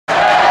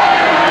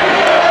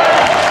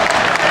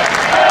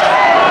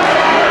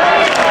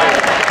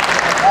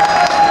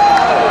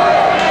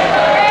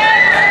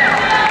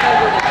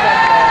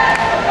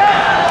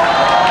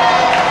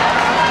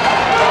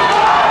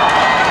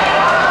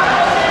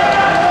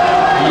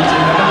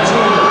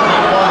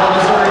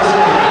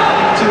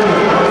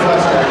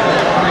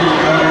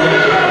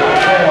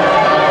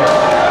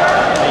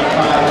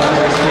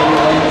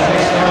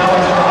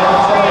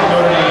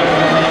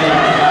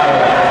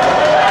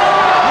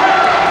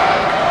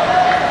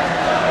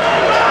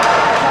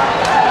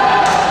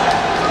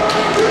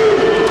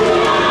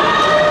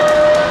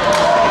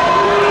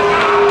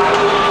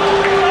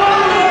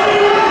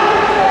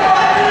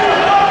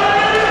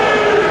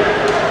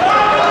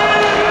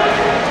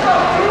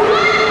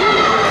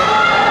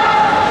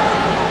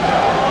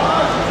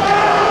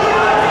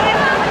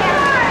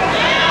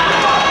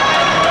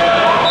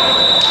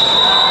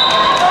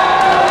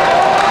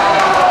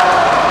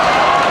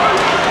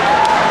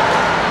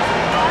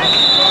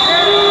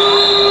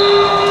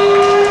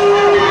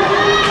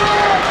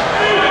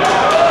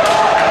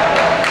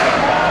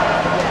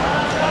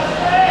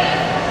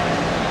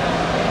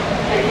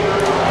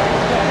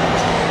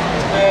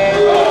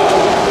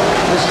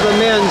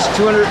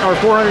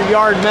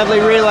400-yard medley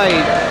relay.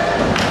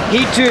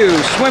 Heat 2,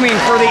 swimming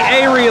for the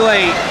A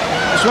relay.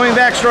 The swimming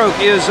backstroke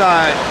is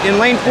in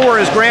lane 4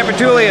 is Grant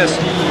Petulius.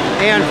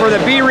 And for the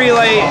B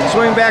relay,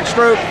 swimming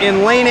backstroke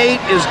in lane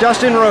 8 is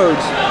Dustin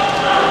Rhodes.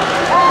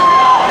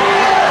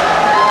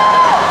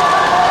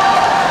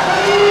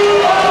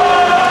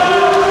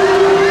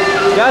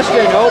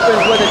 Dustin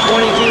opens with a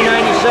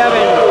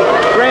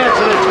 22.97, Grant's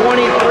at a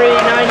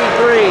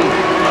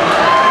 23.93.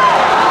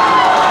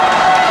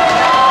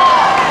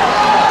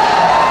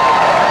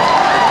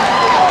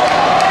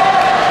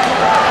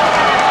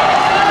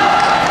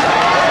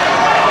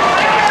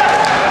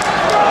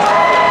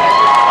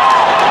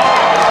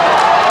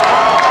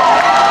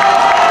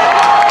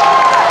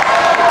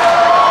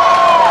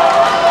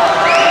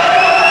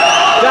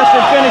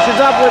 Finishes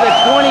up with a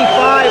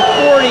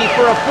 25.40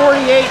 for a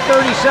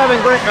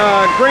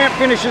 48.37. Grant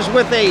finishes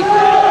with a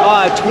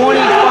 25.52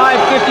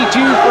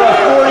 for a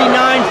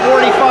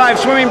 49.45.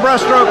 Swimming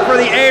breaststroke for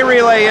the A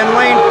relay. In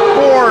lane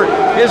 4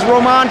 is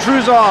Roman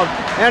Truzov,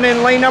 and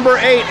in lane number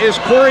 8 is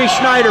Corey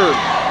Schneider.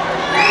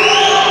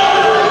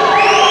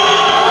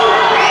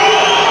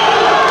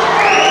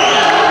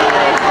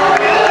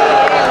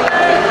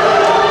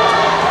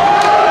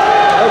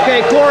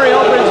 Okay, Corey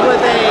opens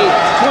with a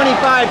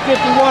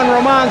 25.51,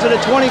 Roman's at a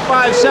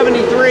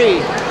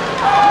 25.73.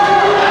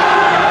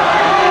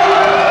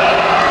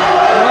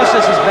 Unless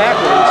this is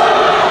backwards.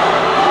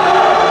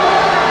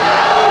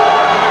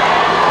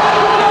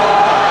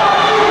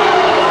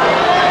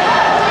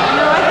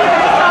 No, I think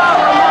I saw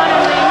Roman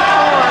in lane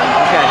 4.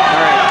 Okay,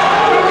 all right.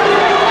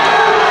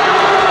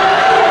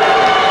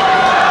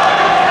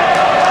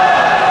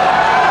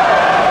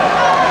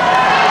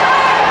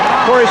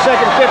 Corey's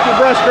second 50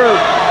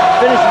 breaststroke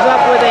finishes up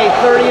with a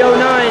 30.09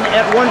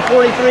 at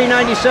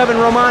 143.97.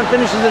 Roman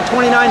finishes at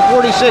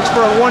 29.46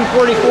 for a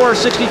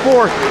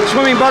 144.64.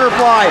 Swimming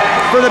butterfly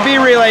for the B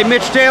relay,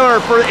 Mitch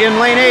Taylor in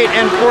lane 8,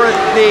 and for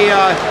the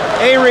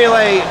A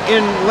relay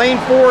in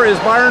lane 4 is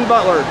Byron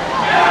Butler.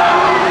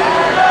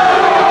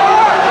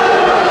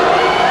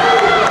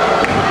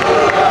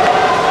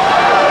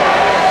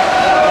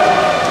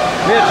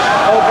 Mitch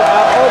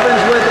opens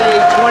with a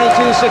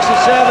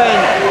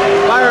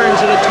 22.67.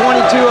 Byron's at a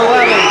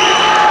 22.11.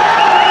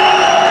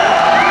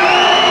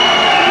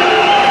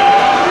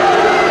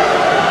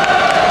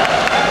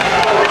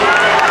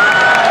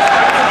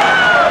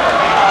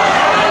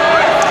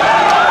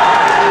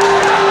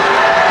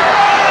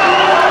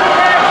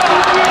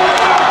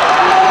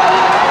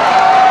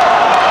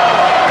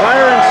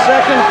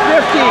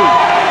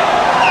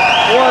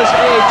 Was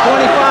a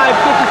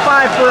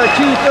 25.55 for a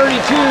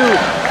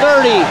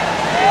 2:32.30,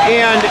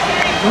 and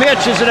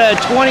Mitch is at a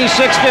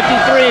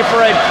 26.53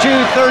 for a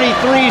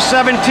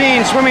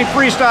 2:33.17. Swimming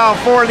freestyle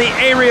for the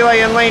A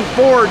relay in lane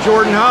 4,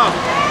 Jordan Huff,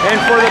 and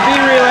for the B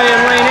relay in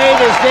lane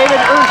 8 is David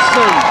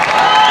Erskine.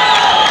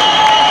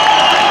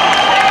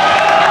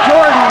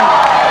 Jordan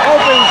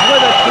opens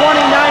with a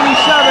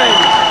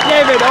 20.97.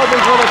 David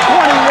opens with a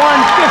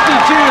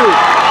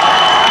 21.52.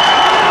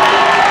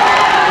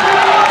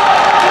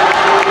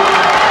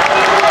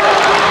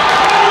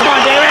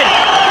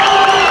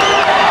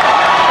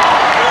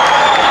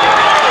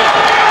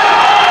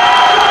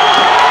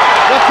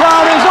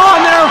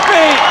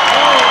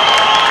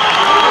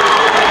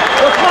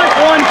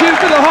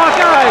 To the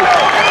Hawkeyes.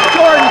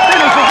 Jordan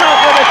finishes up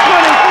with a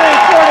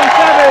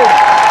 23.47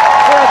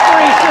 for a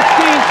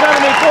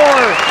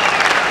 3:16.74.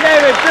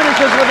 David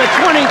finishes with a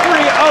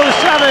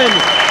 23.07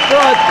 for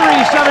a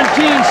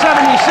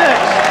 3:17.76.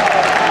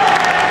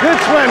 Good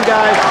swim,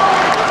 guys.